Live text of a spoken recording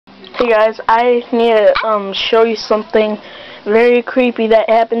Hey guys, I need to show you something very creepy that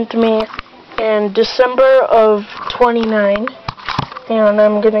happened to me in December of 29. Hang on,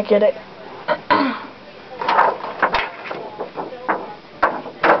 I'm gonna get it.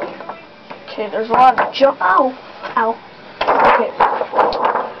 Okay, there's a lot of junk. Ow! Ow. Okay.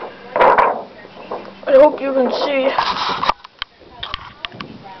 I hope you can see.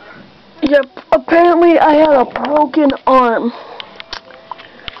 Yep, apparently I had a broken arm.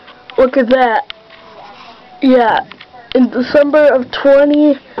 Look at that. Yeah, in December of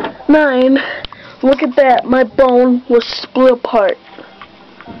 29, look at that. My bone was split apart.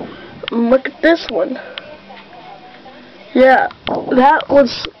 And look at this one. Yeah, that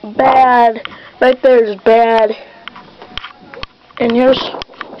was bad. Right there is bad. And here's...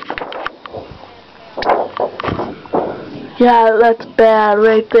 Yeah, that's bad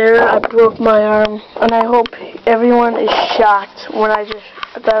right there. I broke my arm. And I hope everyone is shocked when I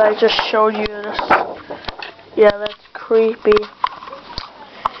just showed you this. Yeah, that's creepy.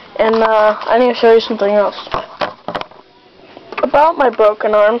 And I need to show you something else. About my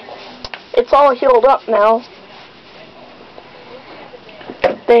broken arm. It's all healed up now.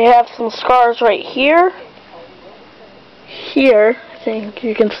 They have some scars right here. Here, I think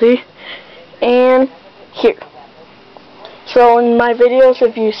you can see. And here. So in my videos,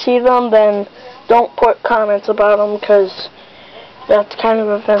 if you see them, then don't put comments about them, because that's kind of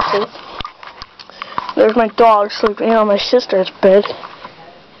offensive. There's my dog sleeping on my sister's bed.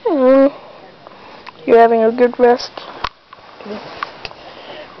 You're having a good rest?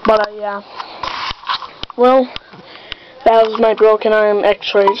 But yeah. Well, that was my broken arm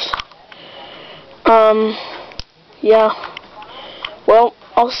x-rays. Yeah. Well,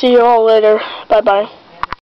 I'll see you all later. Bye-bye.